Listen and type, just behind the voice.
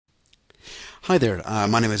Hi there,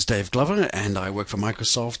 my name is Dave Glover and I work for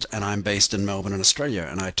Microsoft and I'm based in Melbourne in Australia,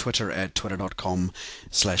 and I Twitter at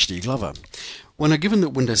twitter.com/dglover. When given that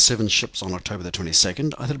Windows 7 ships on October the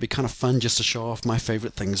 22nd, I thought it'd be kind of fun just to show off my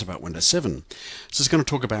favorite things about Windows 7. So it's going to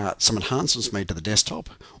talk about some enhancements made to the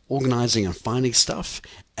desktop, organizing and finding stuff,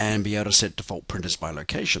 and be able to set default printers by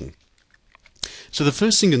location. So the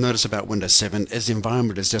first thing you'll notice about Windows 7 is the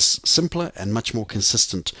environment is just simpler and much more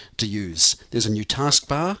consistent to use. There's a new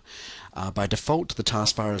taskbar. By default, the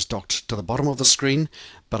taskbar is docked to the bottom of the screen,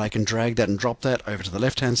 but I can drag that and drop that over to the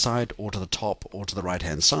left-hand side, or to the top, or to the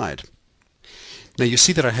right-hand side. Now you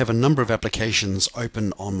see that I have a number of applications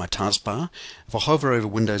open on my taskbar. If I hover over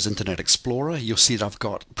Windows Internet Explorer, you'll see that I've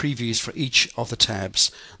got previews for each of the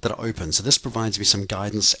tabs that are open. So this provides me some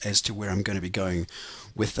guidance as to where I'm going to be going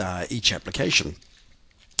with each application.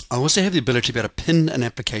 I also have the ability to be able to pin an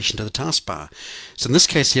application to the taskbar. So in this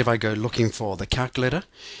case here, if I go looking for the calculator,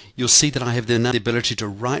 you'll see that I have now the ability to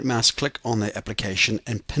right mouse click on the application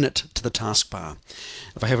and pin it to the taskbar.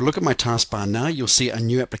 If I have a look at my taskbar now, you'll see a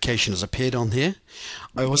new application has appeared on here.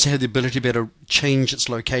 I also have the ability to be able to change its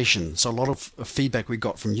location. So a lot of feedback we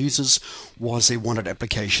got from users was they wanted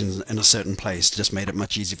applications in a certain place. It just made it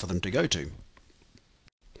much easier for them to go to.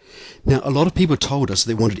 Now, a lot of people told us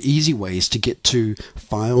they wanted easy ways to get to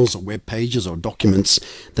files or web pages or documents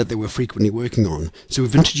that they were frequently working on. So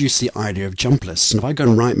we've introduced the idea of jump lists. And if I go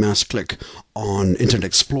and right mouse click on Internet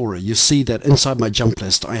Explorer, you see that inside my jump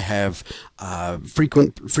list I have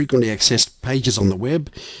frequently accessed pages on the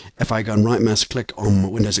web. If I go and right mouse click on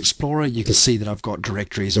Windows Explorer, you can see that I've got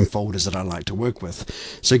directories and folders that I like to work with.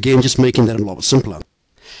 So again, just making that a lot simpler.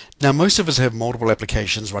 Now, most of us have multiple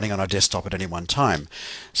applications running on our desktop at any one time.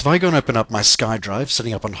 So if I go and open up my SkyDrive,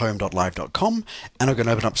 sitting up on home.live.com, and I'm going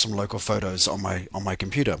to open up some local photos on my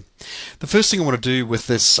computer. The first thing I want to do with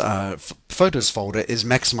this photos folder is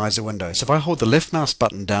maximize the window. So if I hold the left mouse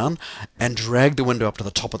button down and drag the window up to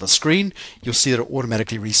the top of the screen, you'll see that it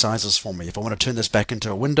automatically resizes for me. If I want to turn this back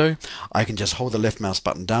into a window, I can just hold the left mouse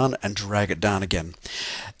button down and drag it down again.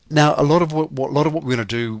 Now, a lot of what we're going to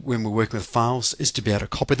do when we're working with files is to be able to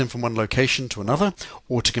copy them from one location to another,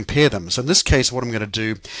 or to compare them. So in this case, what I'm going to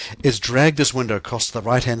do is drag this window across to the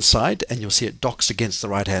right-hand side, and you'll see it docks against the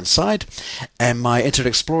right-hand side. And my Internet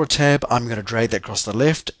Explorer tab, I'm going to drag that across the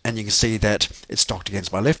left, and you can see that it's docked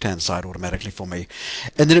against my left-hand side automatically for me.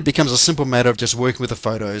 And then it becomes a simple matter of just working with the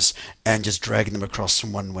photos and just dragging them across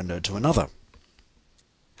from one window to another.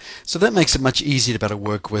 So that makes it much easier to be able to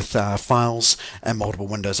work with files and multiple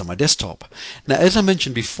windows on my desktop. Now, as I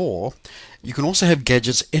mentioned before, you can also have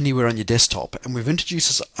gadgets anywhere on your desktop, and we've introduced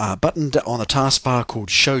this button on the taskbar called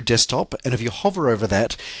Show Desktop, and if you hover over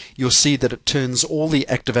that, you'll see that it turns all the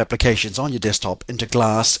active applications on your desktop into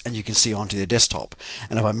glass, and you can see onto your desktop.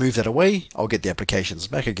 And if I move that away, I'll get the applications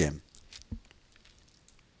back again.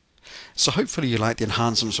 So hopefully you like the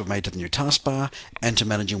enhancements we've made to the new taskbar and to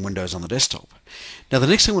managing windows on the desktop. Now, the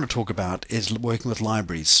next thing I want to talk about is working with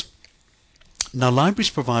libraries. Now, libraries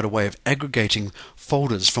provide a way of aggregating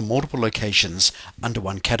folders from multiple locations under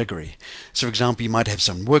one category. So for example, you might have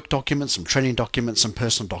some work documents, some training documents, some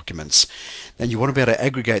personal documents. Then you want to be able to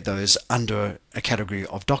aggregate those under a category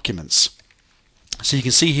of documents. So you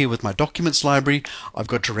can see here with my documents library, I've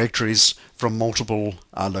got directories from multiple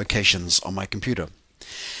locations on my computer.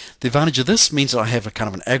 The advantage of this means that I have a kind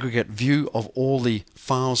of an aggregate view of all the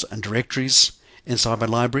files and directories inside my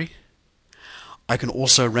library. I can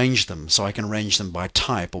also arrange them, so I can arrange them by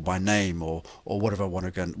type or by name or whatever I want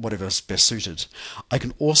to go, whatever is best suited. I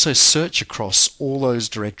can also search across all those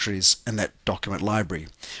directories in that document library.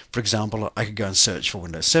 For example, I could go and search for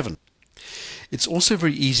Windows 7. It's also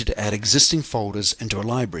very easy to add existing folders into a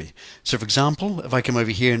library. So for example, if I come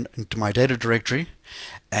over here into my data directory,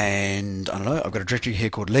 and I don't know, I've got a directory here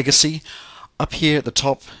called Legacy. Up here at the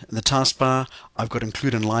top in the taskbar, I've got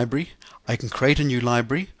Include in Library. I can create a new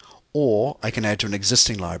library, or I can add to an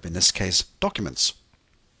existing library, in this case, Documents.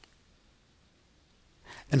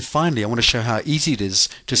 And finally, I want to show how easy it is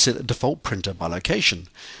to set a default printer by location.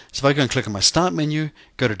 So if I go and click on my Start menu,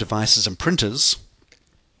 go to Devices and Printers,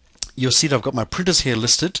 you'll see that I've got my printers here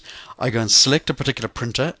listed. I go and select a particular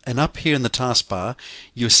printer, and up here in the taskbar,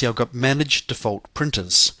 you'll see I've got Manage Default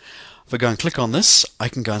Printers. If I go and click on this, I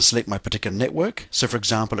can go and select my particular network. So for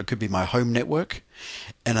example, it could be my home network,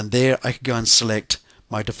 and in there I could go and select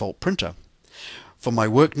my default printer. For my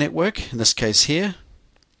work network, in this case here,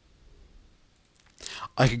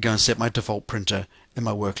 I could go and set my default printer in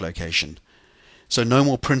my work location. So no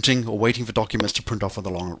more printing or waiting for documents to print off of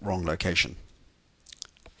the wrong location.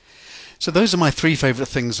 So those are my three favorite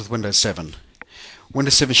things with Windows 7.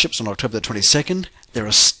 Windows 7 ships on October the 22nd. There are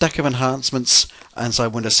a stack of enhancements inside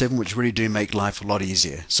Windows 7 which really do make life a lot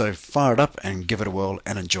easier. So fire it up and give it a whirl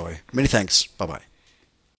and enjoy. Many thanks. Bye bye.